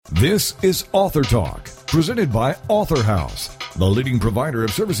This is Author Talk, presented by Author House, the leading provider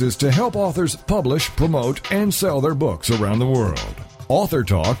of services to help authors publish, promote, and sell their books around the world. Author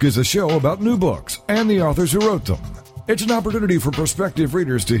Talk is a show about new books and the authors who wrote them. It's an opportunity for prospective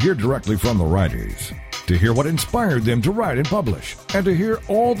readers to hear directly from the writers, to hear what inspired them to write and publish, and to hear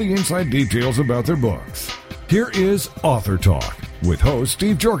all the inside details about their books. Here is Author Talk with host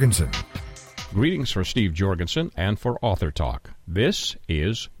Steve Jorgensen. Greetings for Steve Jorgensen and for Author Talk. This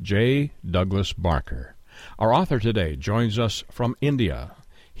is J. Douglas Barker. Our author today joins us from India.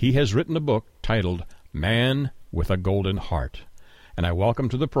 He has written a book titled Man with a Golden Heart. And I welcome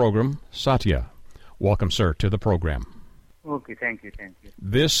to the program Satya. Welcome, sir, to the program. Okay, thank you.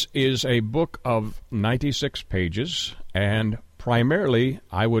 This is a book of 96 pages, and primarily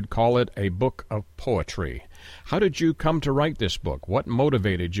I would call it a book of poetry. How did you come to write this book? What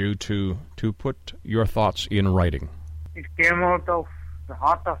motivated you to put your thoughts in writing? It came out of the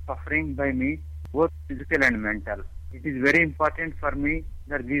heart of suffering by me, both physical and mental. It is very important for me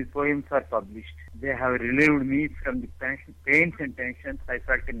that these poems are published. They have relieved me from the pains and tensions I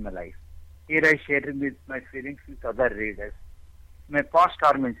felt in my life. Here I share my feelings with other readers. My past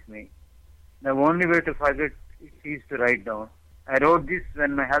torments me. The only way to forget it is to write down. I wrote this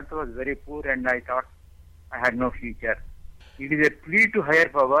when my health was very poor and I thought I had no future. It is a plea to higher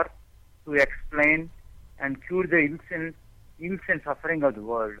power to explain and cure the ills and suffering of the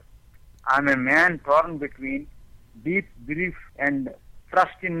world. I am a man torn between deep belief and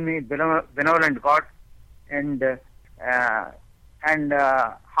trust in me, benevolent God, and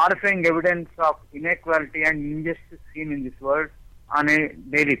horrifying evidence of inequality and injustice seen in this world on a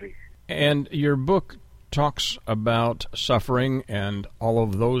daily basis. And your book talks about suffering and all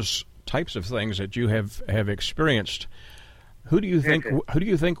of those types of things that you have experienced. Who do you think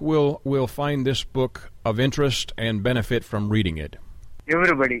will find this book of interest and benefit from reading it?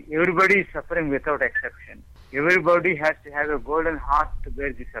 Everybody is suffering without exception. Everybody has to have a golden heart to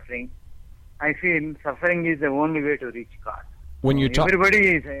bear the suffering. I feel suffering is the only way to reach God. When you talk,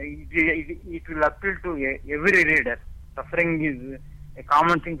 everybody is it will appeal to every reader. Suffering is a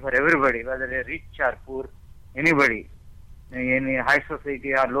common thing for everybody, whether they're rich or poor, anybody, in a high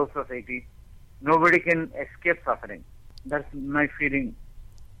society or low society. Nobody can escape suffering. That's my feeling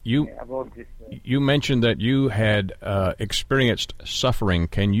about this. You mentioned that you had experienced suffering.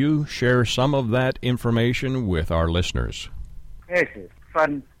 Can you share some of that information with our listeners? Yes.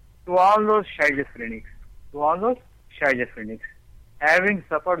 To all those schizophrenics, having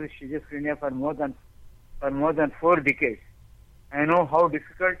suffered with schizophrenia for more than 4 decades, I know how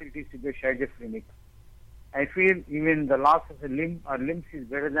difficult it is to be schizophrenic. I feel even the loss of a limb or limbs is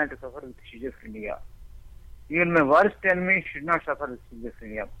better than to suffer with schizophrenia. Even my worst enemy should not suffer with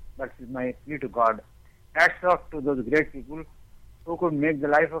schizophrenia. That is my plea to God. Hats off to those great people who could make the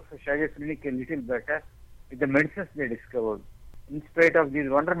life of a schizophrenic a little better with the medicines they discovered. In spite of these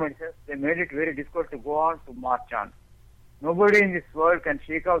wonder medicines, they made it very difficult to go on to march on. Nobody in this world can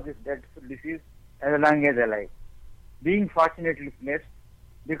shake off this dreadful disease as long as alive. Being fortunately placed,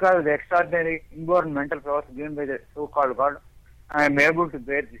 because of the extraordinary inborn mental powers given by the so-called God, I am able to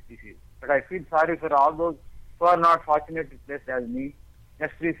bear this disease. But I feel sorry for all those who are not fortunately placed as me.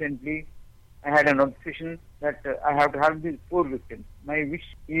 Just recently, I had an obsession that I have to help these poor victims. My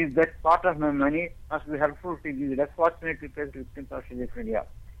wish is that part of my money must be helpful to these less fortunately placed victims of schizophrenia.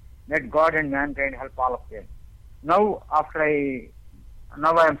 Let God and mankind help all of them. Now I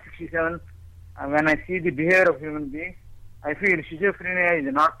am 67, and when I see the behavior of human beings, I feel schizophrenia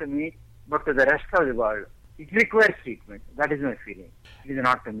is not to me, but to the rest of the world. It requires treatment. That is my feeling. It is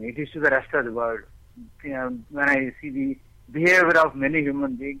not to me. It is to the rest of the world. When I see the behavior of many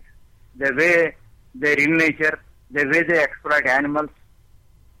human beings, the way their ill nature, the way they exploit animals,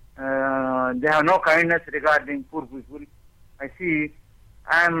 they have no kindness regarding poor people. I see,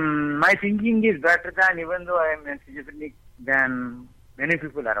 my thinking is better than, even though I am a schizophrenic, than many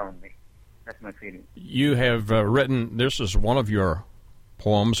people around me. That's my feeling. You have written, this is one of your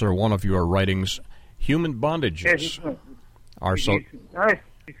poems or one of your writings, Human Bondages. Yes,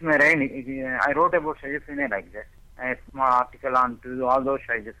 it's my writing. I wrote about schizophrenia like that. A small article on to all those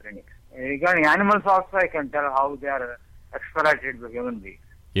schizophrenics. Regarding animals also, I can tell how they are exploited by human beings.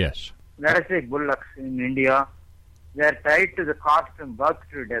 Yes. Let us say bullocks in India. They are tied to the cart from birth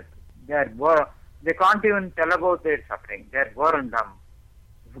to death. They can't even tell about their suffering. They are born dumb.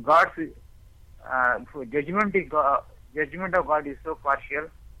 If God's judgment of God is so partial,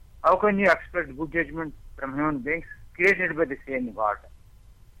 how can you expect good judgment from human beings created by the same God?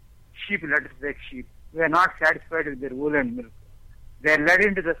 Sheep, let us take sheep. We are not satisfied with their wool and milk. They are led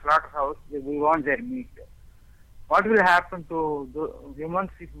into the slaughterhouse. We want their meat. what will happen to the humans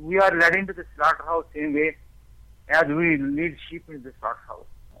if we are led into the slaughterhouse same way as we lead sheep into the slaughterhouse?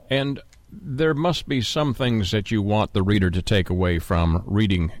 And there must be some things that you want the reader to take away from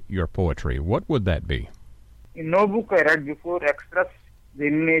reading your poetry. What would that be? In no book I read before expressed the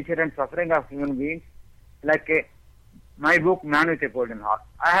ill nature and suffering of human beings like my book, Man with a Golden Heart.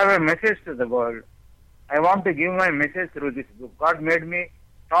 I have a message to the world. I want to give my message through this book. God made me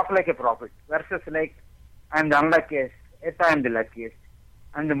talk like a prophet, verses like, I am the unluckiest, yet I am the luckiest.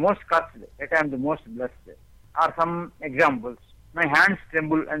 I am the most cursed, yet I am the most blessed. Are some examples. My hands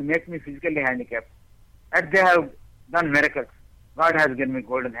tremble and make me physically handicapped. Yet they have done miracles. God has given me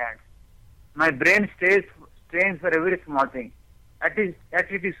golden hands. My brain strains for every small thing. Yet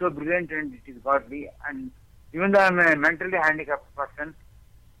it is so brilliant and it is godly. And even though I am a mentally handicapped person,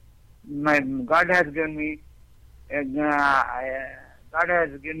 God has given me.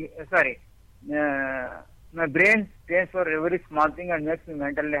 My brain strains for every small thing and makes me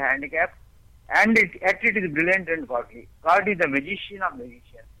mentally handicapped. And yet it is brilliant and godly. God is the magician of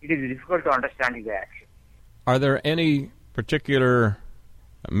magicians. It is difficult to understand his action. Are there any particular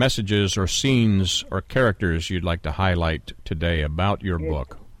messages or scenes or characters you'd like to highlight today about your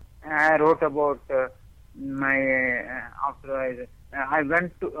book? I wrote about after I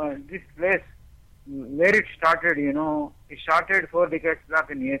went to this place where it started, it started 4 decades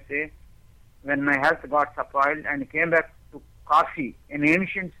back in USA when my health got spoiled and came back to Kashi, an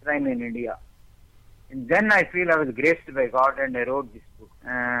ancient shrine in India. And then I feel I was graced by God and I wrote this book.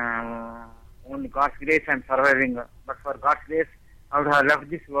 Only God's grace I'm surviving, but for God's grace I would have left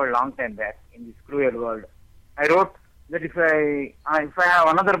this world long time back in this cruel world. I wrote that if I have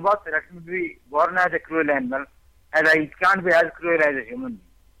another birth, let me be born as a cruel animal, as it can't be as cruel as a human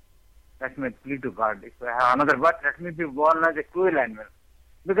being. That's my plea to God. If I have another birth, let me be born as a cruel animal,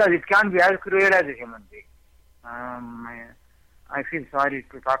 because it can't be as cruel as a human being. I feel sorry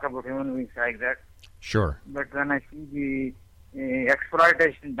to talk about human beings like that. Sure. But when I see the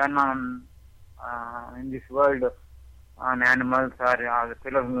exploitation done on in this world on animals or the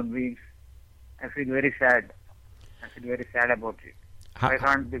fellow human beings, I feel very sad. I feel very sad about it. Why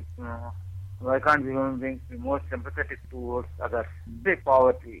can't human beings be more sympathetic towards others? Say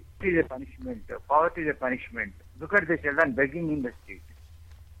poverty. It is a punishment. Poverty is a punishment. Look at the children begging in the street.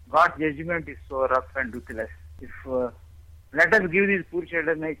 God's judgment is so rough and ruthless. If let us give these poor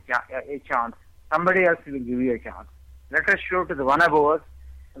children a chance, somebody else will give you a chance. Let us show to the one above us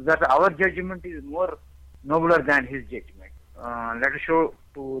that our judgment is more nobler than his judgment. Let us show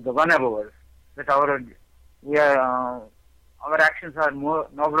to the one above us that our actions are more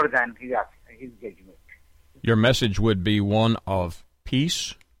nobler than his judgment. Your message would be one of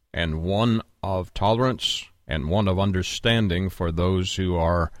peace and one of tolerance and one of understanding for those who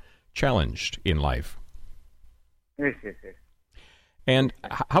are challenged in life. Yes. And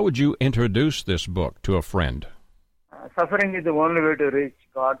how would you introduce this book to a friend? Suffering is the only way to reach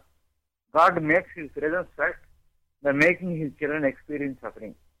God. God makes his presence felt by making his children experience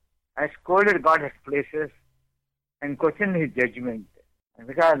suffering. I scolded God at places and questioned his judgment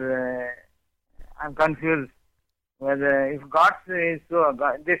because I'm confused whether if God is so,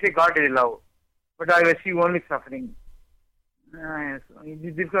 they say God is love, but I see only suffering. It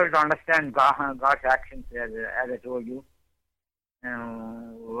is difficult to understand God's actions, as I told you.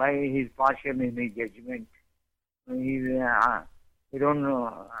 Why he's partial in his judgment. We don't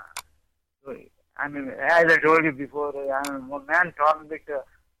know. I mean, as I told you before, I'm a man torn with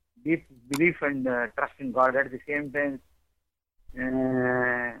deep belief and trust in God. At the same time,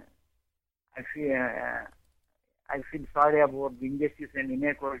 I feel sorry about the injustice and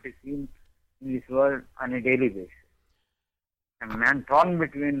inequality seen in this world on a daily basis. A man torn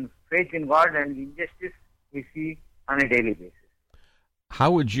between faith in God and injustice we see on a daily basis.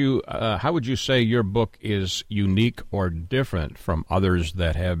 How would you say your book is unique or different from others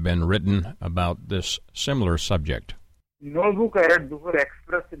that have been written about this similar subject? No book I read before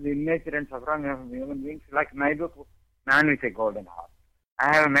expressed the nature and suffering of human beings like my book, Man with a Golden Heart.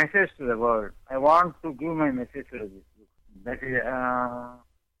 I have a message to the world. I want to give my message to this book. That is,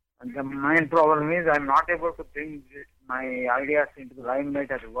 the main problem is I'm not able to bring my ideas into the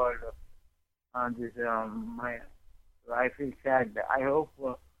limelight of the world. I feel sad. I hope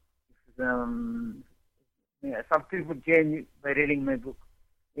some people change by reading my book.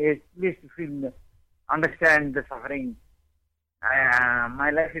 At least understand the suffering. My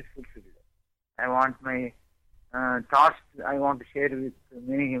life is fulfilled. I want my thoughts. I want to share with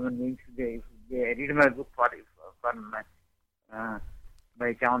many human beings. If they read my book by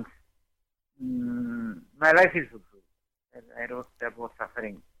chance, my life is fulfilled. I wrote about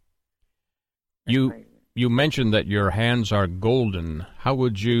suffering. You mentioned that your hands are golden. How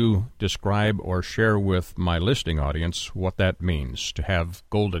would you describe or share with my listening audience what that means, to have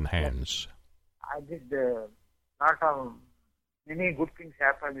golden hands? I did many good things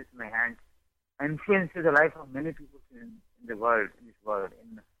happen with my hands. I influenced the life of many people in this world,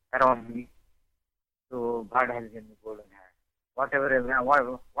 around me. So God has given me golden hands. Whatever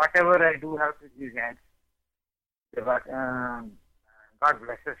I do have with these hands, God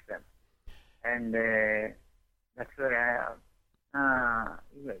blesses them. And that's where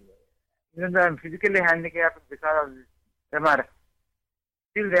even though I'm physically handicapped because of this,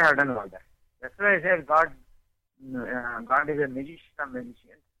 still they have done all that. That's why I said God is a magician of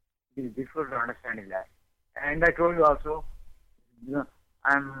magicians. It is difficult to understand his life. And I told you also,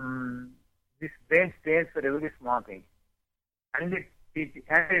 this brain stands for every small thing. And it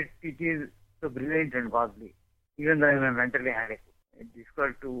is so brilliant and godly. Even though I am mentally handicapped, it's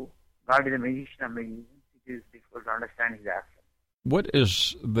difficult to. God is a magician of magicians. It is difficult to understand his action. What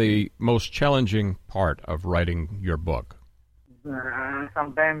is the most challenging part of writing your book?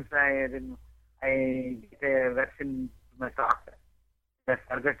 Sometimes I get a vaccine to my thought. I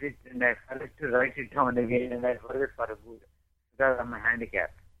forget it and I forget to write it down again and I forget for a good because I'm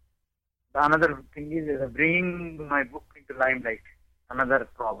handicapped. Another thing is bringing my book into limelight. Another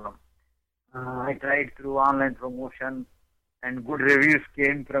problem. I tried through online promotion and good reviews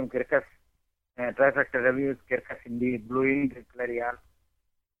came from Kirkus, Trifecta Reviews, Kirkus Indeed, Blue Ink, Clarion.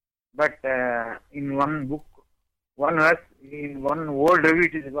 But in one book, in one old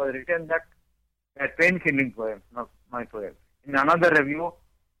review, it was written that a pain-killing poem, not my poem. In another review,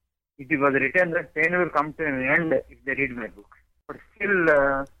 it was written that pain will come to an end if they read my book. But still,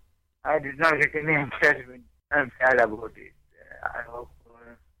 I did not get any answer. I'm sad about it. I hope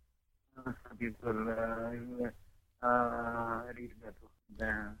some people read the book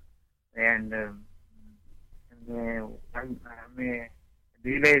and may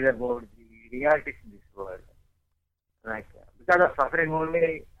realize about the realities in this world. Like because of suffering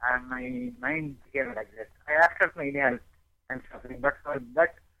only, my mind became like that. I accept my inner health and suffering, but for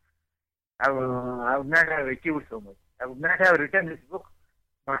that, I would not have achieved so much. I would not have written this book,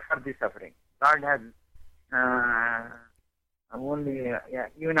 but for the suffering. God has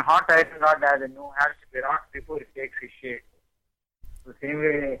even a hot iron rod has a new has to be wrought before it takes its shape. The same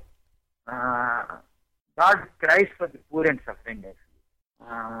way, God cries for the poor and suffering.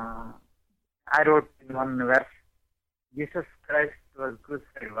 I wrote in one verse, Jesus Christ was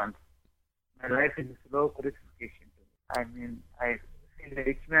crucified once. My life is a slow crucifixion to me. I mean, I feel the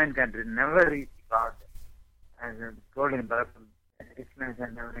rich man can never reach God. As told in the Bible, a rich man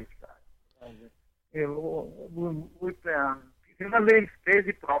can never reach God. Human beings praise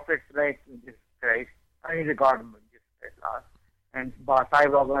the prophets like Jesus Christ, and he's a God, Jesus Christ, and Sai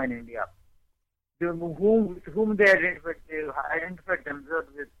Baba in India. With whom they identified themselves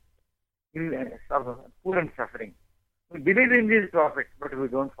with poor and suffering. We believe in these prophets, but we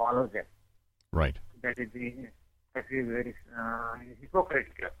don't follow them. Right. That is very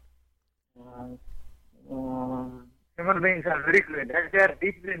hypocritical. Human beings are very clear that they are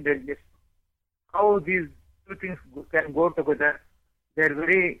deeply religious. How these two things can go together? They are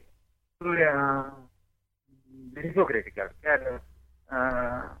very hypocritical.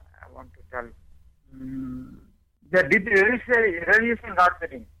 I want to tell. They are deeply religious and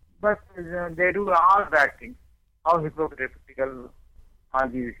God-fearing, but they do all bad things. How hypocritical are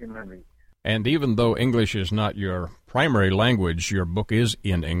these human beings? And even though English is not your primary language, your book is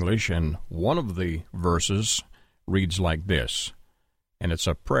in English, and one of the verses reads like this, and it's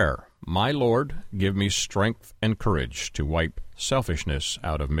a prayer. My Lord, give me strength and courage to wipe selfishness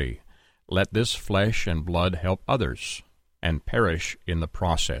out of me. Let this flesh and blood help others and perish in the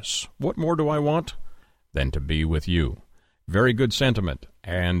process. What more do I want than to be with you? Very good sentiment,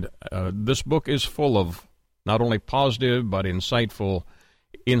 and this book is full of not only positive but insightful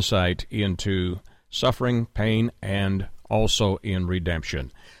insight into suffering, pain, and also in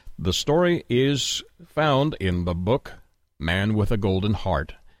redemption. The story is found in the book Man with a Golden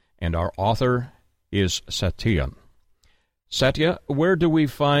Heart, and our author is Satya. Satya, where do we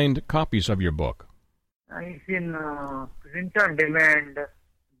find copies of your book? It's in print on demand.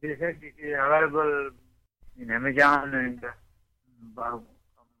 They said it is available in Amazon and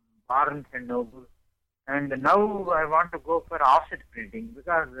Barnes and Noble. And now I want to go for offset printing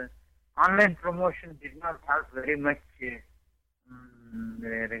because online promotion did not help very much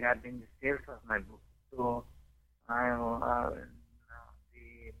regarding the sales of my book. So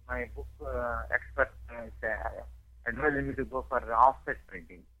my book expert advised me to go for offset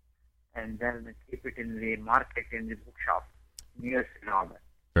printing and then keep it in the market in the bookshop near Srinagar.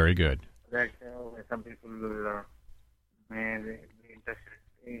 Very good. that some people may be interested.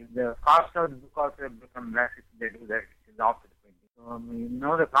 The cost of the book also become less if they do that. It is after the printing.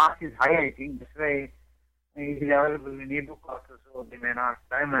 So, the cost is high, I think. That's why it is available in ebook also, so they may not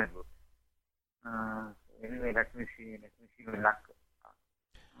buy my book. Anyway, let me see my luck.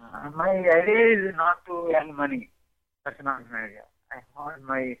 My idea is not to earn money. That's not my idea.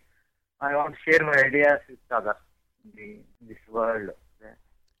 I want to share my ideas with others in this world.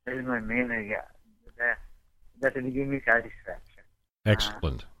 That is my main idea. That will give me satisfaction.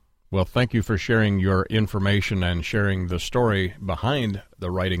 Excellent. Well, thank you for sharing your information and sharing the story behind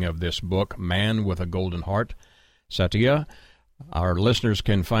the writing of this book, Man with a Golden Heart. Satya, our listeners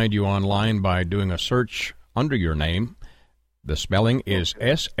can find you online by doing a search under your name. The spelling is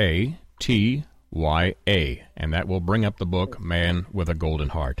Satya, and that will bring up the book, Man with a Golden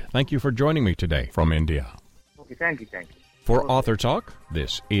Heart. Thank you for joining me today from India. Okay, thank you. For Author Talk,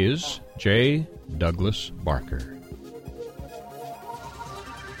 this is J. Douglas Barker.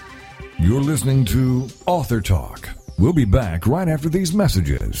 You're listening to Author Talk. We'll be back right after these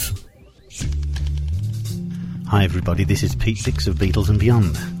messages. Hi everybody, this is Pete Dix of Beatles and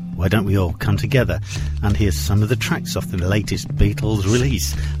Beyond. Why don't we all come together and hear some of the tracks off the latest Beatles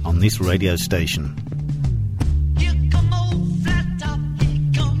release on this radio station. Here come old flat top,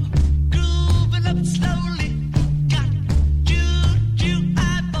 he come grooving up slowly. Got juju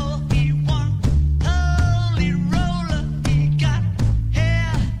eyeball, he won holy roller. He got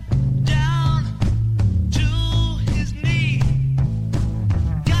hair down to his knee.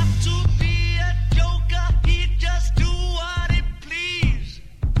 Got to be a joker, he just do what he please.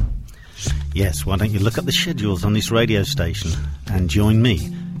 Yes, why don't you look up the schedules on this radio station and join me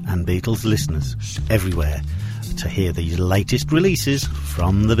and Beatles listeners everywhere to hear the latest releases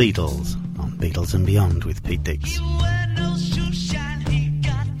from the Beatles on Beatles and Beyond with Pete Dix. He wear no shoe shine, he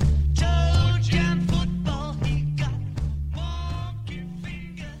got toe jam football, he got wonky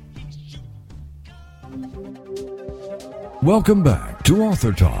finger, he shoot. Welcome back to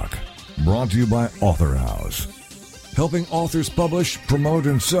Author Talk, brought to you by Author House, helping authors publish, promote,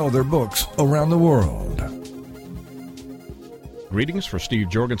 and sell their books around the world. Greetings for Steve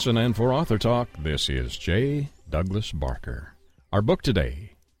Jorgensen and for Author Talk. This is J. Douglas Barker. Our book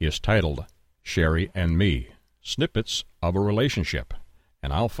today is titled Sherry and Me, Snippets of a Relationship.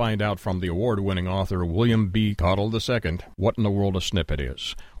 And I'll find out from the award-winning author William B. Cottle II what in the world a snippet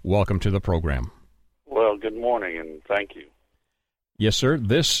is. Welcome to the program. Well, good morning, and thank you. Yes, sir.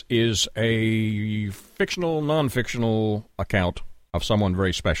 This is a fictional, non-fictional account of someone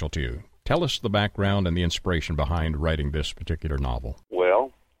very special to you. Tell us the background and the inspiration behind writing this particular novel.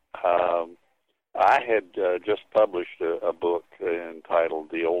 Well, I had just published a book entitled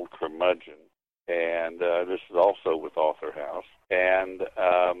The Old Curmudgeon, and this is also with Author House. And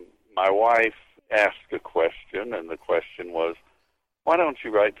my wife asked a question, and the question was, why don't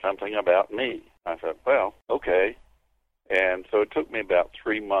you write something about me? I thought, well, okay. And so it took me about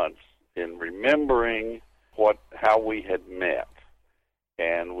 3 months in remembering how we had met.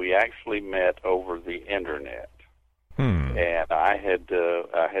 And we actually met over the internet. And I had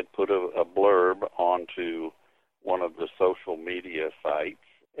put a blurb onto one of the social media sites,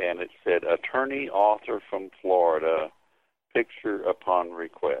 and it said, attorney author from Florida, picture upon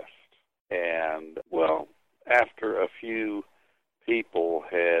request. And, well, after a few people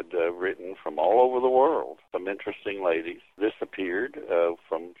had written from all over the world, some interesting ladies, this appeared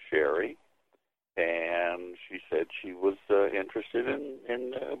from Sherry, and she said she was interested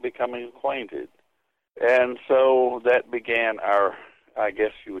in becoming acquainted. And so that began our, I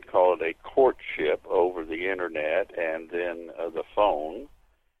guess you would call it a courtship over the internet and then the phone.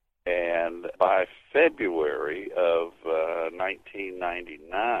 And by February of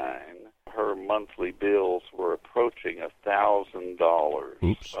 1999, her monthly bills were approaching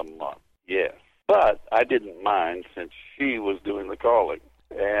 $1,000 a month. Yes. But I didn't mind since she was doing the calling.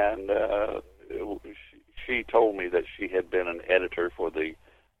 And she told me that she had been an editor for the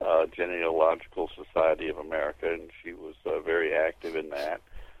Genealogical Society of America, and she was very active in that.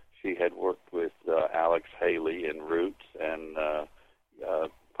 She had worked with Alex Haley in Roots and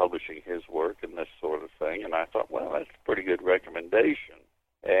publishing his work and this sort of thing. And I thought, well, that's a pretty good recommendation.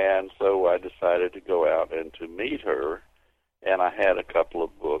 And so I decided to go out and to meet her, and I had a couple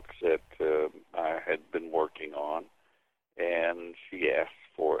of books that I had been working on, and she asked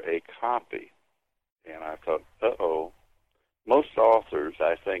for a copy. And I thought, uh-oh. Most authors,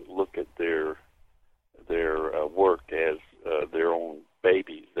 I think, look at their work as their own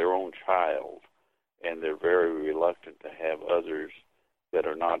babies, their own child, and they're very reluctant to have others that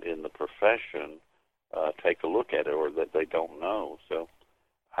are not in the profession take a look at it or that they don't know. So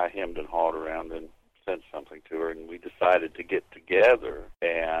I hemmed and hawed around and sent something to her, and we decided to get together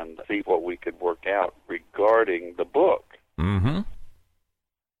and see what we could work out regarding the book. Mm-hmm.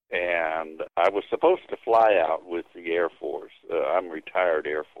 And I was supposed to fly out with the Air Force. I'm retired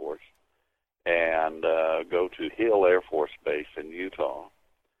Air Force, and go to Hill Air Force Base in Utah.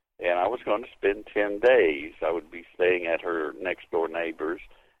 And I was going to spend 10 days. I would be staying at her next-door neighbors,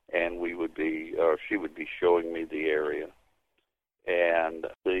 and she would be showing me the area. And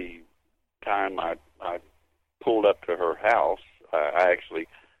the time I pulled up to her house, I actually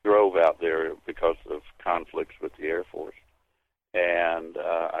drove out there because of conflicts with the Air Force. And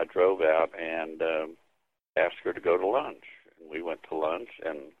I drove out and asked her to go to lunch. And we went to lunch,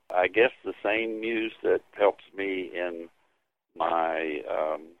 and I guess the same muse that helps me in my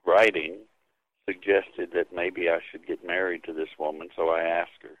writing suggested that maybe I should get married to this woman, so I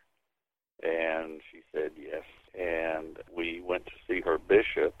asked her. And she said yes. And we went to see her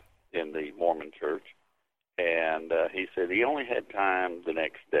bishop in the Mormon church, and he said he only had time the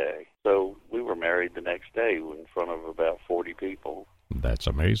next day. So we were married the next day in front of about 40 people. That's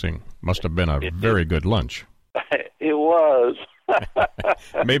amazing. Must have been a very good lunch. It was.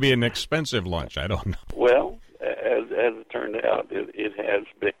 Maybe an expensive lunch. I don't know. Well, as it turned out, it has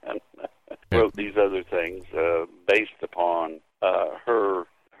been. Wrote these other things based upon her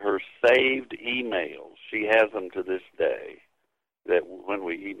saved emails. She has them to this day, that when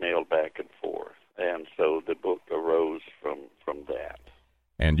we emailed back and forth. And so the book arose from that.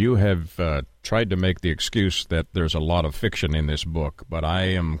 And you have tried to make the excuse that there's a lot of fiction in this book, but I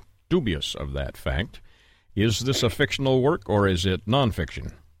am dubious of that fact. Is this a fictional work, or is it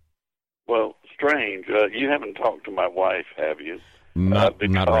nonfiction? Well, strange. You haven't talked to my wife, have you? Not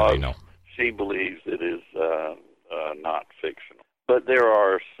really, no. She believes it is not fictional. But there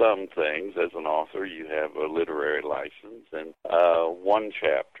are some things, as an author, you have a literary license, and one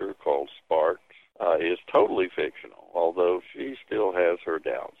chapter called Sparks is totally fictional, although she still has her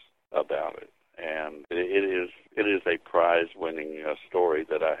doubts about it. And it is a prize-winning story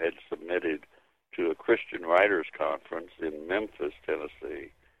that I had submitted to a Christian Writers Conference in Memphis,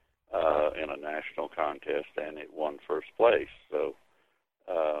 Tennessee, in a national contest, and it won first place. So,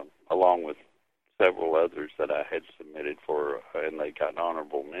 along with several others that I had submitted for, and they got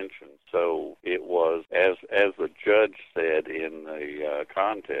honorable mention. So it was, as the judge said in the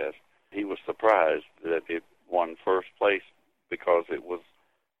contest, he was surprised that it won first place because it was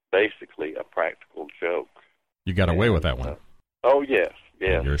basically a practical joke. You got away with that one. Oh, yes.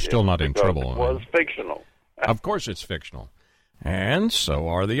 You're still not in trouble. It was fictional. Of course it's fictional. And so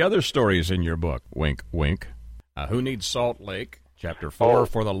are the other stories in your book. Wink, wink. Who Needs Salt Lake? Chapter 4,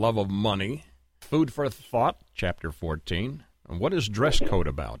 For the Love of Money. Food for Thought, Chapter 14. And what is Dress Code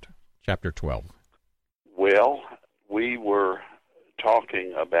about? Chapter 12. Well, we were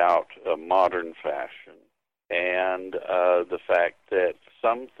talking about modern fashion and the fact that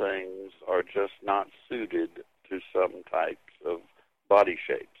some things are just not suited to some types of body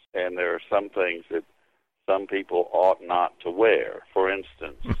shapes. And there are some things that some people ought not to wear. For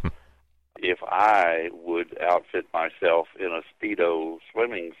instance, if I would outfit myself in a Speedo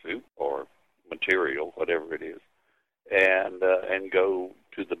swimming suit or material, whatever it is, and go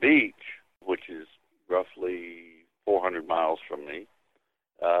to the beach, which is roughly 400 miles from me,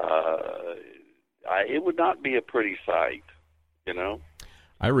 it would not be a pretty sight, you know?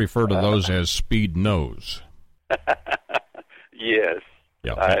 I refer to those as speed nose. Yes.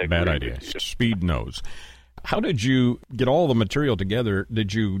 Yeah, bad idea. Speed nose. How did you get all the material together?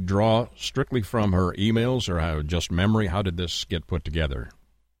 Did you draw strictly from her emails or just memory? How did this get put together?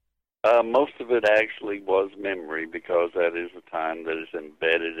 Most of it actually was memory, because that is a time that is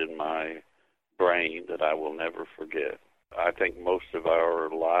embedded in my brain that I will never forget. I think most of our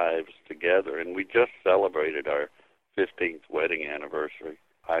lives together, and we just celebrated our 15th wedding anniversary,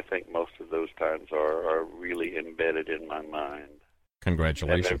 I think most of those times are really embedded in my mind.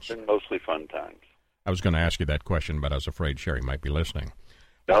 Congratulations. And they've been mostly fun times. I was going to ask you that question, but I was afraid Sherry might be listening.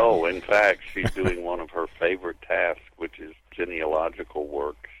 No, in fact, she's doing one of her favorite tasks, which is genealogical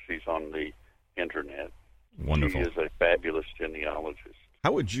work. She's on the Internet. Wonderful. She is a fabulous genealogist.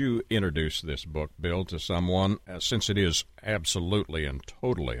 How would you introduce this book, Bill, to someone, since it is absolutely and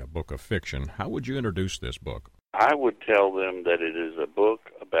totally a book of fiction? How would you introduce this book? I would tell them that it is a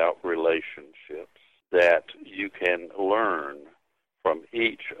book about relationships, that you can learn from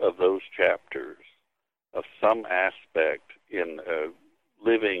each of those chapters of some aspect in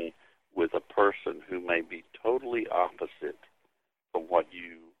living with a person who may be totally opposite from what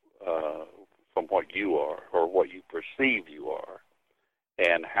you are or what you perceive you are,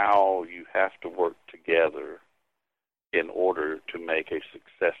 and how you have to work together in order to make a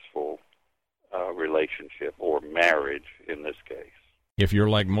successful relationship, or marriage in this case. If you're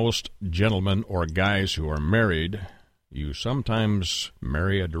like most gentlemen or guys who are married, you sometimes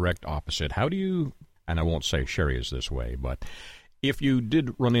marry a direct opposite. How do you, and I won't say Sherry is this way, but if you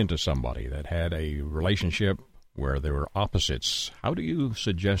did run into somebody that had a relationship where there were opposites, how do you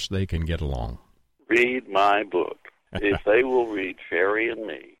suggest they can get along? Read my book. If they will read Sherry and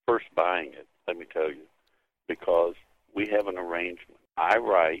Me, first buying it, let me tell you, because we have an arrangement. I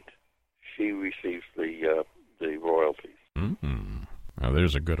write, she receives the royalties. Mm-hmm. Now,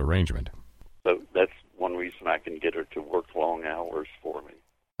 there's a good arrangement. So that's one reason I can get her to work long hours for me.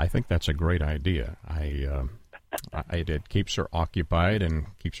 I think that's a great idea. It keeps her occupied and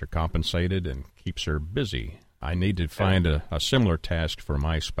keeps her compensated and keeps her busy. I need to find a similar task for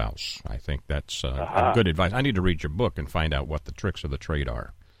my spouse. I think that's a good advice. I need to read your book and find out what the tricks of the trade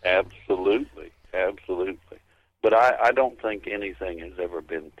are. Absolutely, absolutely. But I don't think anything has ever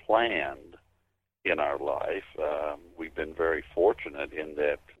been planned in our life. We've been very fortunate in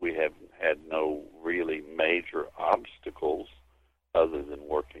that we have had no really major obstacles other than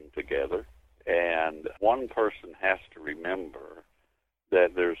working together. And one person has to remember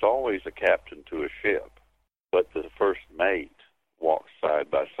that there's always a captain to a ship, but the first mate walks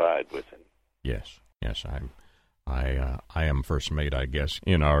side by side with him. Yes, I am first mate, I guess,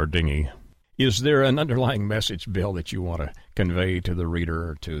 in our dinghy. Is there an underlying message, Bill, that you want to convey to the reader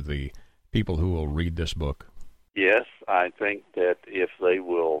or to the people who will read this book? Yes, I think that if they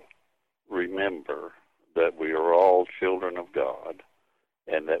will remember that we are all children of God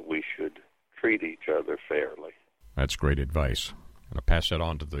and that we should treat each other fairly. That's great advice. I'm going to pass that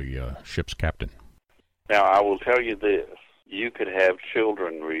on to the ship's captain. Now, I will tell you this. You could have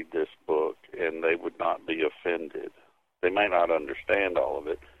children read this book and they would not be offended. They may not understand all of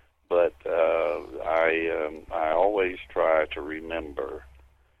it, but I always try to remember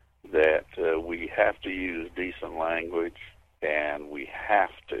that we have to use decent language and we have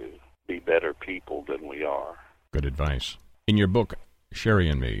to be better people than we are. Good advice. In your book, Sherry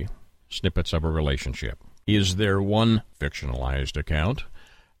and Me, Snippets of a Relationship, is there one fictionalized account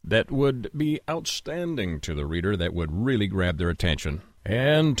that would be outstanding to the reader, that would really grab their attention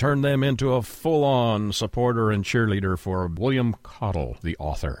and turn them into a full-on supporter and cheerleader for William Cottle, the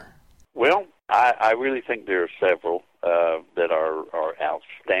author? Well, I really think there are several that are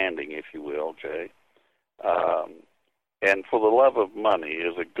outstanding, if you will, Jay. And For the Love of Money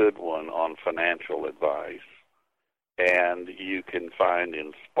is a good one on financial advice. And you can find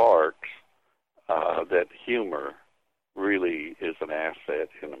in Sparks that humor really is an asset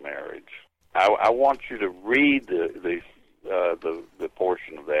in a marriage. I want you to read the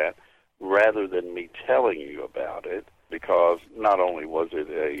portion of that rather than me telling you about it, because not only was it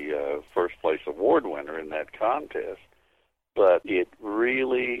a first-place award winner in that contest, but it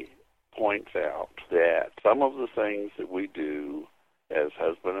really points out that some of the things that we do as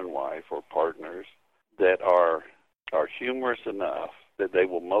husband and wife or partners that are humorous enough that they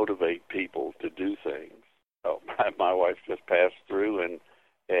will motivate people to do things. Oh, my wife just passed through,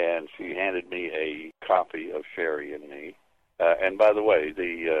 and she handed me a copy of Sherry and Me. And by the way,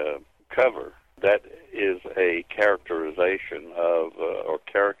 the cover, that is a characterization of, or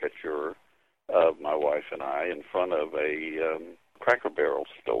caricature of my wife and I in front of a Cracker Barrel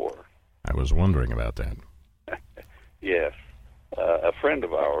store. I was wondering about that. Yes. A friend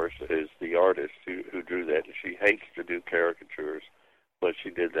of ours is the artist who drew that, and she hates to do caricatures, but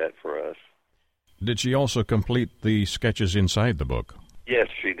she did that for us. Did she also complete the sketches inside the book? Yes,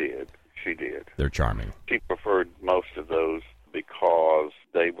 she did. She did. They're charming. She preferred most of those because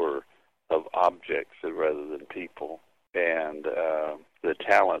they were of objects rather than people. And the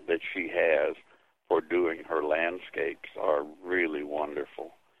talent that she has for doing her landscapes are really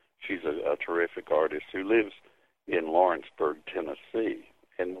wonderful. She's a terrific artist who lives in Lawrenceburg, Tennessee,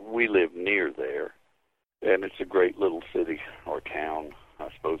 and we live near there. And it's a great little city or town, I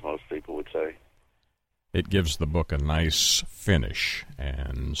suppose most people would say. It gives the book a nice finish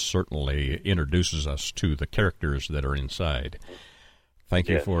and certainly introduces us to the characters that are inside. Thank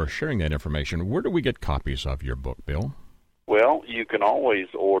you for sharing that information. Where do we get copies of your book, Bill? Well, you can always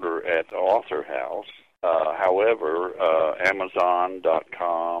order at Author House. However,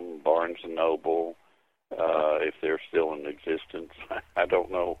 Amazon.com, Barnes & Noble, if they're still in existence, I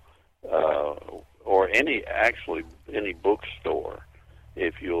don't know, or any bookstore,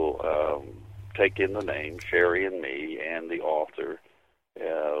 if you'll take in the name Sherry and Me and the author,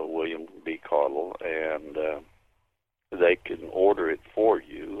 William B. Cottle, and they can order it for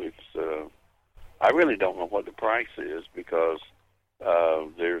you. It's I really don't know what the price is because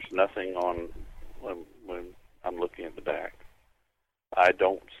there's nothing on when I'm looking at the I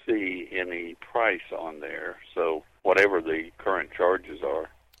don't see any price on there. So whatever the current charges are,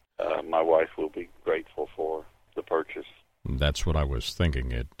 my wife will be grateful for the purchase. That's what I was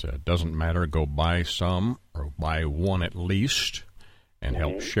thinking. It doesn't matter. Go buy some or buy one at least and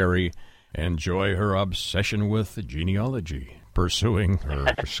help Sherry enjoy her obsession with genealogy, pursuing her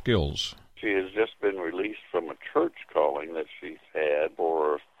skills. She has just been released from a church calling that she's had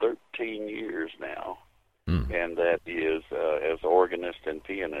for 13 years now, and that is as organist and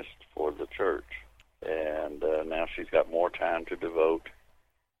pianist for the church. And now she's got more time to devote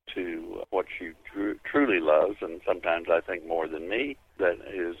to what she truly loves, and sometimes I think more than me, that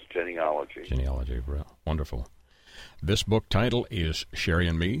is genealogy. Genealogy, wonderful. This book title is Sherry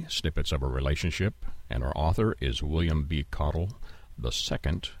and Me, Snippets of a Relationship, and our author is William B. Cottle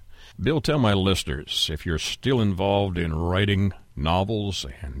II. Bill, tell my listeners if you're still involved in writing novels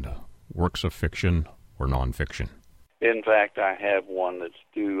and works of fiction or nonfiction. In fact, I have one that's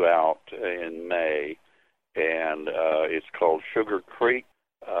due out in May, and it's called Sugar Creek.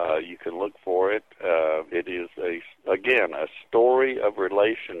 You can look for it. It is, again, a story of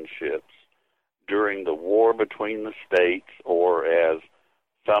relationships during the war between the states, or as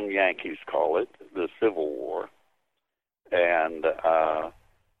some Yankees call it, the Civil War. And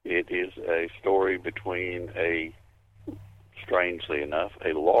it is a story between strangely enough,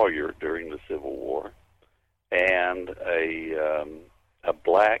 a lawyer during the Civil War and a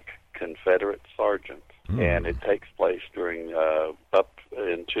black Confederate sergeant. And it takes place during up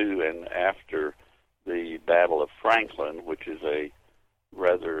into and after the Battle of Franklin, which is a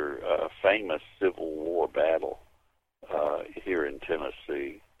rather famous Civil War battle here in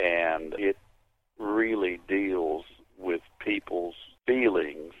Tennessee. And it really deals with people's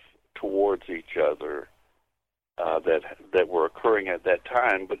feelings towards each other that were occurring at that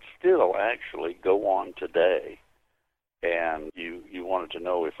time, but still actually go on today. And you wanted to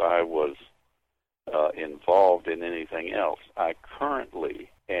know if I was involved in anything else. I currently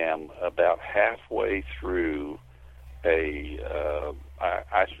am about halfway through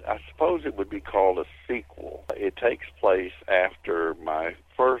I suppose it would be called a sequel. It takes place after my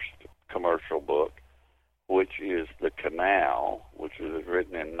first commercial book, which is The Canal, which was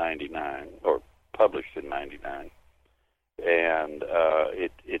written in 99, or published in 99. And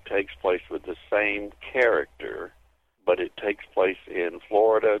it takes place with the same character, but it takes place in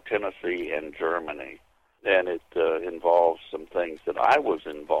Florida, Tennessee, and Germany. And it involves some things that I was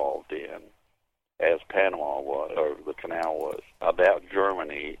involved in, as Panama was, or the Canal was, about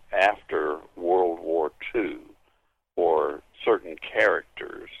Germany after World War II, or certain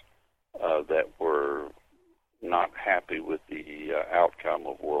characters that were not happy with the outcome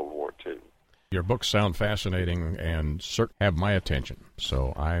of World War II. Your books sound fascinating and have my attention,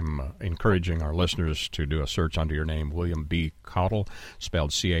 so I'm encouraging our listeners to do a search under your name, William B. Cottle,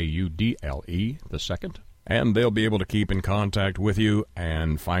 spelled Caudle II, and they'll be able to keep in contact with you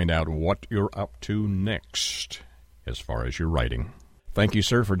and find out what you're up to next as far as your writing. Thank you,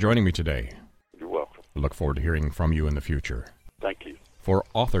 sir, for joining me today. You're welcome. I look forward to hearing from you in the future. Thank you. For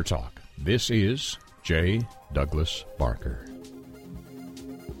Author Talk, this is J. Douglas Barker.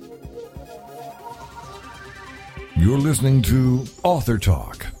 You're listening to Author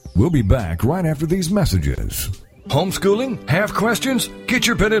Talk. We'll be back right after these messages. Homeschooling? Have questions? Get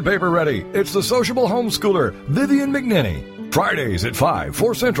your pen and paper ready. It's the sociable homeschooler, Vivian McNinney. Fridays at 5,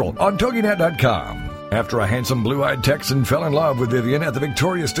 4 Central on TogiNet.com. After a handsome blue-eyed Texan fell in love with Vivian at the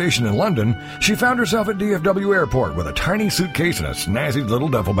Victoria Station in London, she found herself at DFW Airport with a tiny suitcase and a snazzy little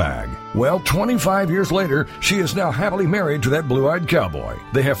duffel bag. Well, 25 years later, she is now happily married to that blue-eyed cowboy.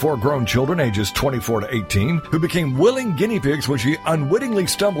 They have 4 grown children ages 24 to 18 who became willing guinea pigs when she unwittingly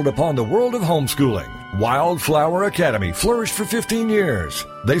stumbled upon the world of homeschooling. Wildflower Academy flourished for 15 years.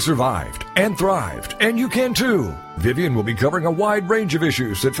 They survived and thrived, and you can too. Vivian will be covering a wide range of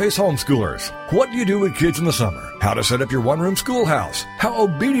issues that face homeschoolers. What do you do with kids in the summer? How to set up your one-room schoolhouse? How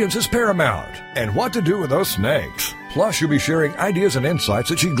obedience is paramount? And what to do with those snakes? Plus, you'll be sharing ideas and insights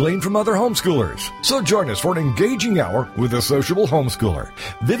that she gleaned from other homeschoolers. So join us for an engaging hour with the sociable homeschooler,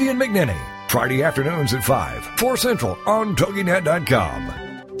 Vivian McNinney. Friday afternoons at 5, 4 Central on TogiNet.com.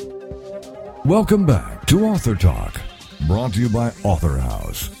 Welcome back to Author Talk, brought to you by Author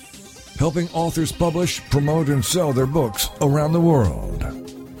House, helping authors publish, promote, and sell their books around the world.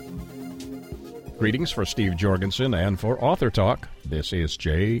 Greetings for Steve Jorgensen and for Author Talk. This is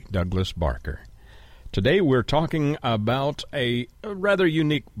J. Douglas Barker. Today we're talking about a rather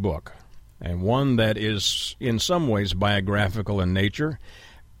unique book, and one that is in some ways biographical in nature,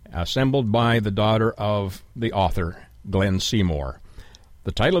 assembled by the daughter of the author, Glenn Seymour.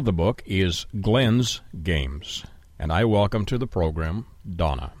 The title of the book is Glenn's Games, And I welcome to the program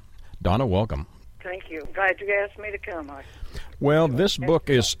Donna. Donna, welcome. Thank you. Glad you asked me to come. Well, this book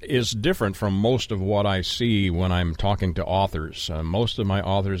is different from most of what I see when I'm talking to authors. Most of my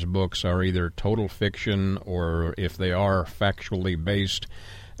authors' books are either total fiction, or if they are factually based,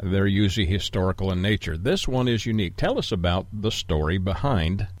 they're usually historical in nature. This one is unique. Tell us about the story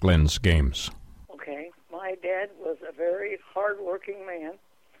behind Glenn's Games. Okay. My dad was a very hard-working man,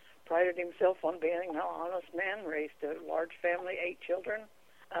 prided himself on being an honest man, raised a large family, 8 children,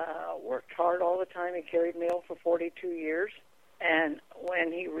 worked hard all the time. He carried mail for 42 years. And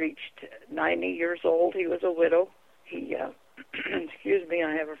when he reached 90 years old, he was a widow. He, excuse me,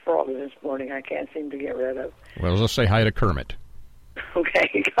 I have a frog this morning I can't seem to get rid of. Well, let's say hi to Kermit.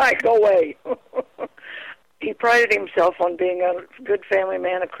 Okay, go away. He prided himself on being a good family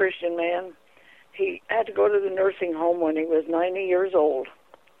man, a Christian man. He had to go to the nursing home when he was 90 years old.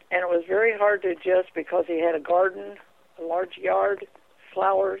 And it was very hard to adjust because he had a garden, a large yard,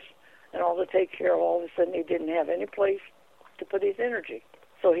 flowers, and all to take care of. All of a sudden, he didn't have any place to put his energy.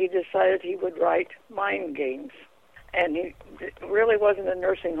 So he decided he would write mind games. And he really wasn't a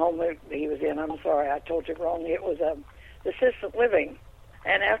nursing home that he was in. I'm sorry, I told you wrong. It was assisted living.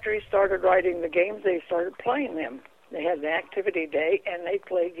 And after he started writing the games, they started playing them. They had an activity day, and they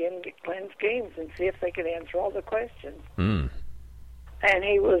played Glenn's Games and see if they could answer all the questions. And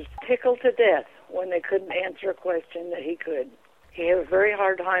he was tickled to death when they couldn't answer a question that he could. He had a very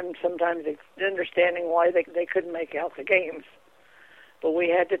hard time sometimes understanding why they couldn't make out the games. But we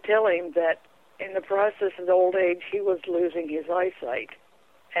had to tell him that in the process of old age, he was losing his eyesight.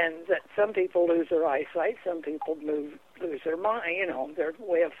 And that some people lose their eyesight, some people lose their mind, their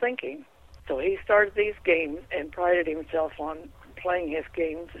way of thinking. So he started these games and prided himself on playing his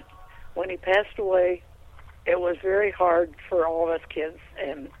games. When he passed away, it was very hard for all of us kids,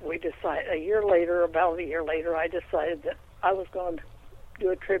 and we decided, about a year later, I decided that I was going to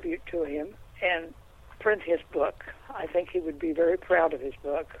do a tribute to him and print his book. I think he would be very proud of his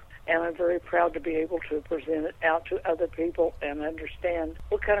book, and I'm very proud to be able to present it out to other people and understand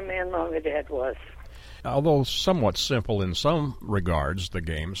what kind of man Mom and Dad was. Although somewhat simple in some regards, the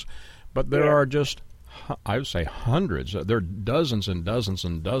games, but there are just, I would say, hundreds. There are dozens and dozens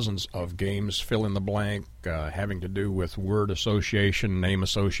and dozens of games, fill in the blank, having to do with word association, name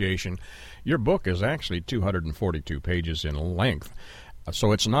association. Your book is actually 242 pages in length.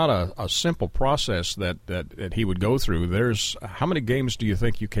 So it's not a simple process that he would go through. How many games do you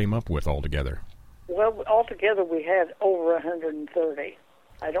think you came up with altogether? Well, altogether we had over 130.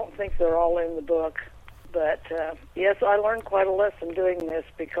 I don't think they're all in the book. But, yes, I learned quite a lesson doing this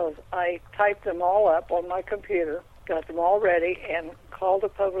because I typed them all up on my computer, got them all ready, and called a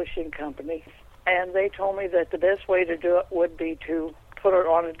publishing company. And they told me that the best way to do it would be to put it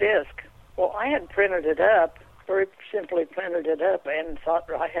on a disc. Well, I had printed it up, very simply printed it up, and thought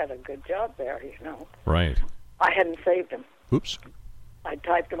I had a good job there, Right. I hadn't saved them. Oops. I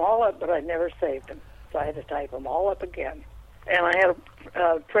typed them all up, but I never saved them. So I had to type them all up again. And I had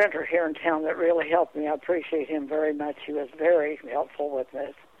a printer here in town that really helped me. I appreciate him very much. He was very helpful with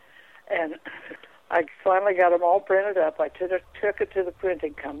this. And I finally got them all printed up. I took it to the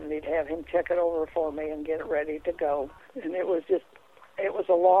printing company to have him check it over for me and get it ready to go. And it was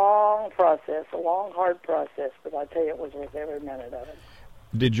a long process, a long, hard process, but I tell you, it was worth every minute of it.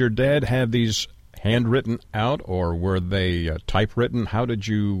 Did your dad have these handwritten out, or were they typewritten? How did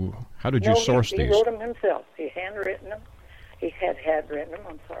you source these? He wrote them himself. He handwritten them. He had written them,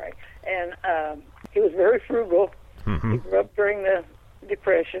 I'm sorry. And he was very frugal. Mm-hmm. He grew up during the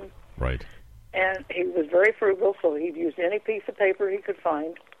Depression. Right. And he was very frugal, so he'd use any piece of paper he could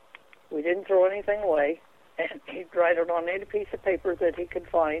find. We didn't throw anything away. And he'd write it on any piece of paper that he could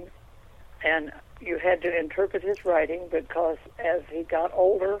find. And you had to interpret his writing because as he got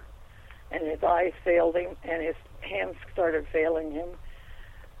older and his eyes failed him and his hands started failing him,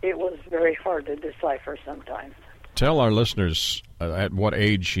 it was very hard to decipher sometimes. Tell our listeners at what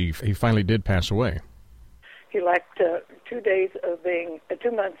age he finally did pass away. He lacked 2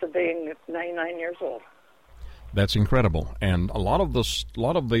 months of being 99 years old. That's incredible. And a lot of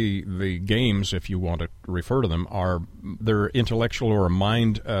the games, if you want to refer to them, they're intellectual or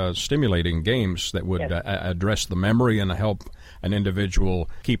mind stimulating games that would address the memory and help an individual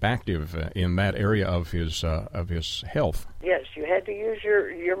keep active in that area of his health. Yes, you had to use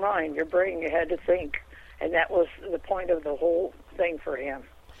your mind, your brain. You had to think. And that was the point of the whole thing for him.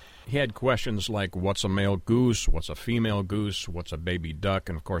 He had questions like, what's a male goose, what's a female goose, what's a baby duck,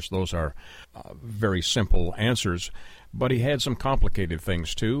 and of course those are very simple answers. But he had some complicated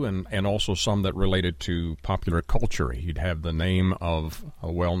things too, and also some that related to popular culture. He'd have the name of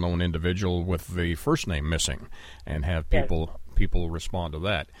a well-known individual with the first name missing, and have people respond to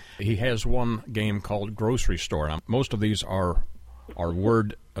that. He has one game called Grocery Store. Now, most of these are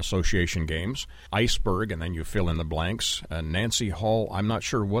word association games. Iceberg, and then you fill in the blanks. Nancy Hall, I'm not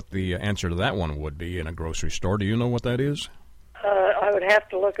sure what the answer to that one would be in a grocery store. Do you know what that is? I would have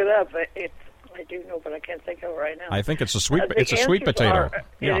to look it up. I do know, but I can't think of it right now. I think it's a sweet potato.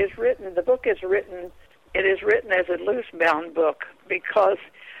 Yeah. It is written. The book is written. It is written as a loose-bound book because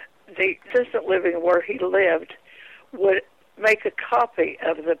the assisted living where he lived would make a copy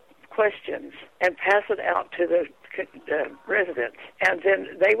of the questions and pass it out to the residents, and then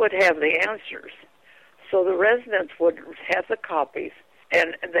they would have the answers. So the residents would have the copies,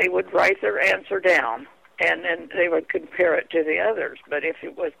 and they would write their answer down, and then they would compare it to the others. But if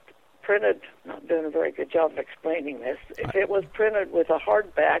it was printed, not doing a very good job of explaining this, if it was printed with a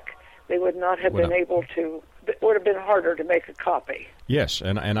hardback, they would not have been able to, it would have been harder to make a copy. Yes,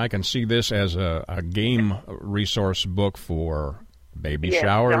 and I can see this as a game resource book for baby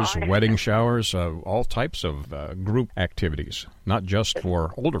showers, wedding showers, all types of group activities, not just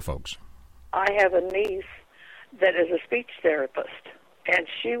for older folks. I have a niece that is a speech therapist, and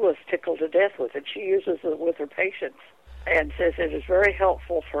she was tickled to death with it. She uses it with her patients and says it is very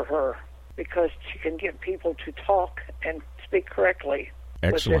helpful for her because she can get people to talk and speak correctly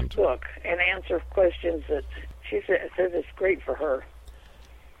with this book and answer questions that she says it's great for her.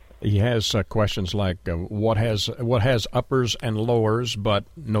 He has questions like what has uppers and lowers but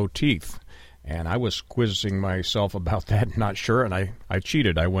no teeth, and I was quizzing myself about that, not sure, and I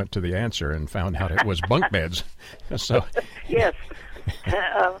cheated. I went to the answer and found out it was bunk beds. So yes,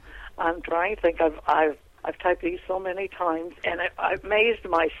 I'm trying to think. I've typed these so many times, and I amazed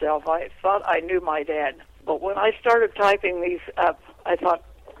myself. I thought I knew my dad, but when I started typing these up, I thought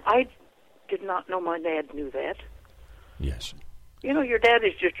I did not know my dad knew that. Yes. You know, your dad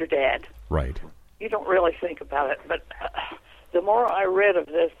is just your dad. Right. You don't really think about it. But the more I read of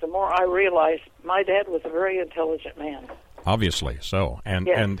this, the more I realized my dad was a very intelligent man. Obviously so.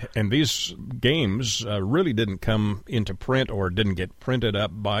 And these games really didn't come into print or didn't get printed up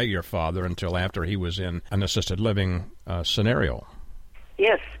by your father until after he was in an assisted living scenario.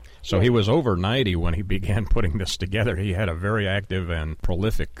 Yes. So he was over 90 when he began putting this together. He had a very active and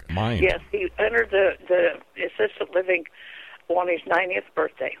prolific mind. Yes, he entered the assisted living on his 90th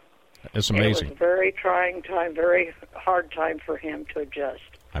birthday. It's amazing. It was a very trying time, very hard time for him to adjust.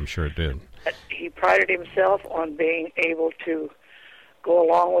 I'm sure it did. But he prided himself on being able to go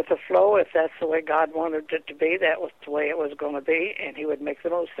along with the flow. If that's the way God wanted it to be, that was the way it was going to be, and he would make the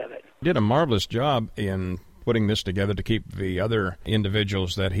most of it. He did a marvelous job in putting this together to keep the other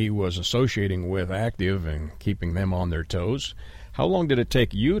individuals that he was associating with active and keeping them on their toes. How long did it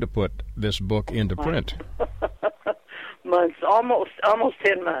take you to put this book into print? Months, almost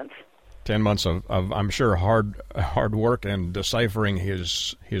 10 months. 10 months of I'm sure hard work and deciphering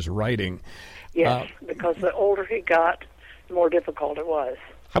his writing. Yes, because the older he got, the more difficult it was.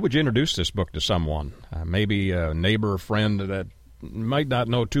 How would you introduce this book to someone? Maybe a neighbor, friend that might not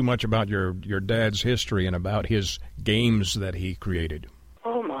know too much about your dad's history and about his games that he created.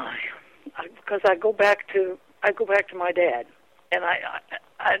 Oh my! Because I go back to my dad, and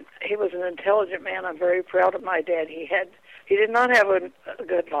he was an intelligent man. I'm very proud of my dad. He did not have a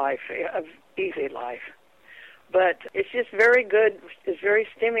good life, an easy life, but it's just very good. It's very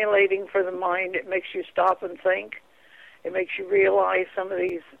stimulating for the mind. It makes you stop and think. It makes you realize some of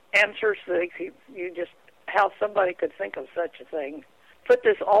these answers that you just, how somebody could think of such a thing. Put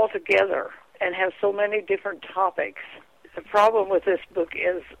this all together and have so many different topics. The problem with this book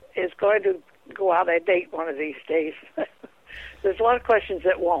is going to go out of date one of these days. There's a lot of questions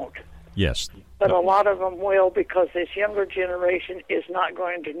that won't. Yes. But a lot of them will, because this younger generation is not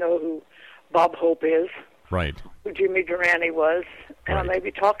going to know who Bob Hope is. Right. Who Jimmy Durante was. And right. I may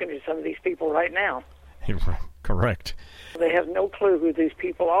be talking to some of these people right now. Correct. They have no clue who these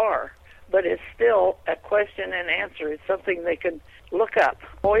people are. But it's still a question and answer. It's something they can look up.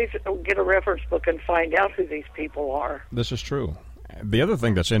 Always get a reference book and find out who these people are. This is true. The other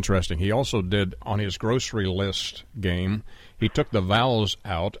thing that's interesting, he also did on his grocery list game, he took the vowels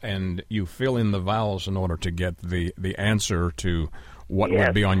out, and you fill in the vowels in order to get the answer to what Yes.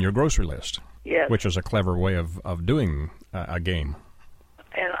 would be on your grocery list, Yes. which is a clever way of doing a game.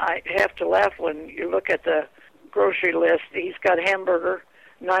 And I have to laugh when you look at the grocery list. He's got hamburger,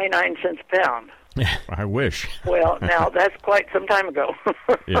 99 cents a pound. I wish. Well, now that's quite some time ago.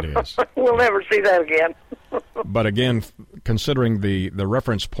 It is. We'll never see that again. But again, considering the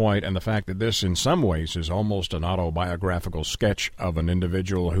reference point and the fact that this in some ways is almost an autobiographical sketch of an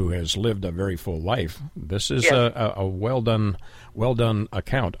individual who has lived a very full life, this is Yes. a well done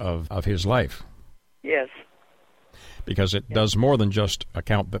account of his life. Yes. Because it does more than just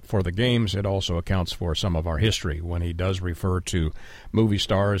account for the games, it also accounts for some of our history when he does refer to movie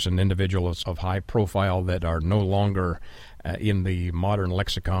stars and individuals of high profile that are no longer in the modern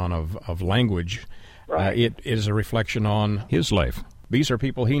lexicon of language. Right. It is a reflection on his life. These are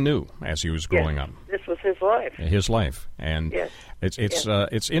people he knew as he was growing up. This was his life. His life, and Yes.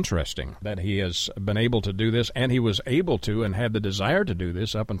 it's interesting that he has been able to do this, and he was able to and had the desire to do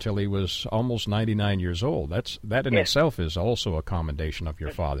this up until he was almost 99 years old. That in Yes. itself is also a commendation of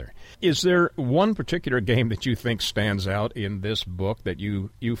your father. Is there one particular game that you think stands out in this book that you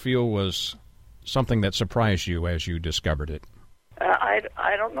feel was something that surprised you as you discovered it?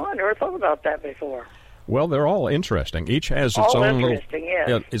 I don't know. I never thought about that before. Well, they're all interesting. Each has its All own little interesting,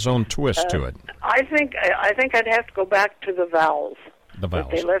 yes. its own twist to it. I think I'd have to go back to the vowels. The That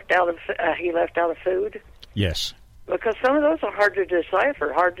vowels. they left out of he left out of food, Yes. because some of those are hard to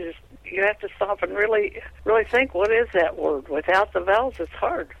decipher. You have to stop and really think, what is that word? Without the vowels, it's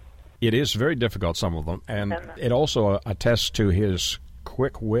hard. It is very difficult, some of them, and And- it also attests to his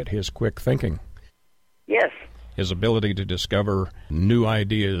quick wit, his quick thinking, Yes. his ability to discover new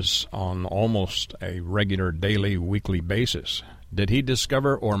ideas on almost a regular daily, weekly basis. Did he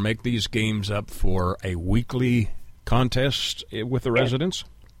discover or make these games up for a weekly contest with the residents?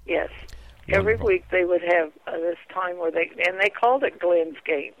 Yes. Every Wonderful. week they would have this time where they called it Glenn's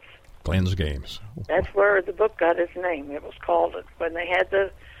Games. Glenn's Games. That's where the book got its name. It was called, when they had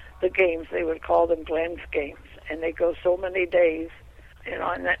the games, they would call them Glenn's Games. And they go so many days, and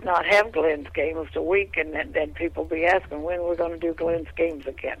not have Glenn's Games a week, and then people be asking when we're going to do Glenn's Games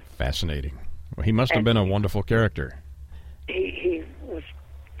again. Fascinating. Well, he must have been a wonderful character. He was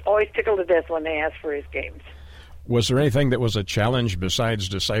always tickled to death when they asked for his games. Was there anything that was a challenge besides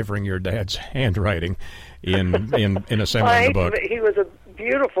deciphering your dad's handwriting in assembling the book? He was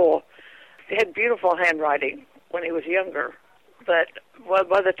he had beautiful handwriting when he was younger, but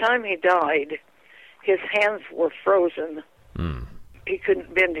by the time he died, his hands were frozen. He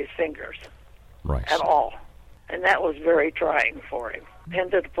couldn't bend his fingers Right. at all, and that was very trying for him.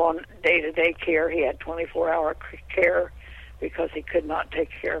 Depended upon day-to-day care. He had 24-hour care because he could not take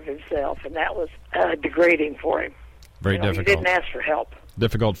care of himself, and that was degrading for him. Very He difficult. didn't ask for help.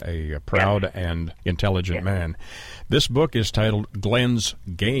 Difficult, a proud and intelligent man. This book is titled Glenn's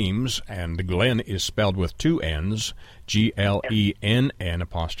Games, and Glenn is spelled with two N's, Glenn',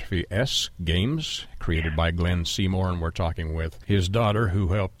 Games, created by Glenn Seymour, and we're talking with his daughter who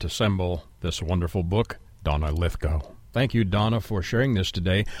helped assemble this wonderful book, Donna Lithgow. Thank you, Donna, for sharing this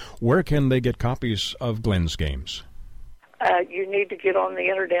today. Where can they get copies of Glenn's Games? You need to get on the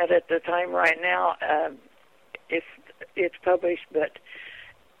internet at the time right now. It's published, but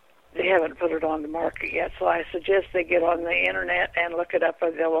they haven't put it on the market yet. So I suggest they get on the internet and look it up,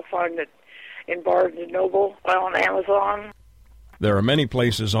 and they will find it in Barnes & Noble, on Amazon. There are many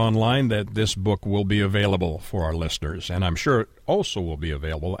places online that this book will be available for our listeners, and I'm sure it also will be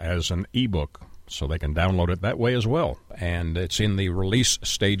available as an ebook, so they can download it that way as well. And it's in the release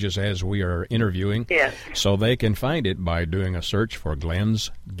stages as we are interviewing, Yes. so they can find it by doing a search for Glenn's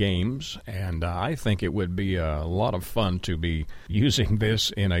Games. And I think it would be a lot of fun to be using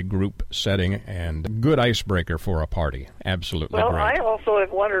this in a group setting, and good icebreaker for a party. Absolutely Well, great. I also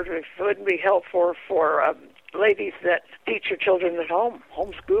have wondered if it wouldn't be helpful for ladies that teach their children at home,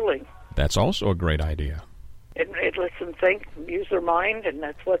 homeschooling. That's also a great idea. It lets them think, use their mind, and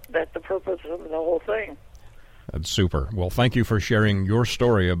that's the purpose of the whole thing. That's super. Well, thank you for sharing your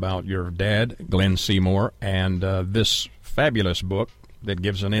story about your dad, Glenn Seymour, and this fabulous book that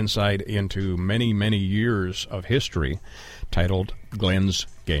gives an insight into many, many years of history titled Glenn's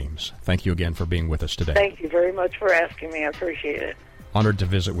Games. Thank you again for being with us today. Thank you very much for asking me. I appreciate it. Honored to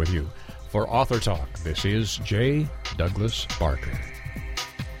visit with you. For Author Talk, this is J. Douglas Barker.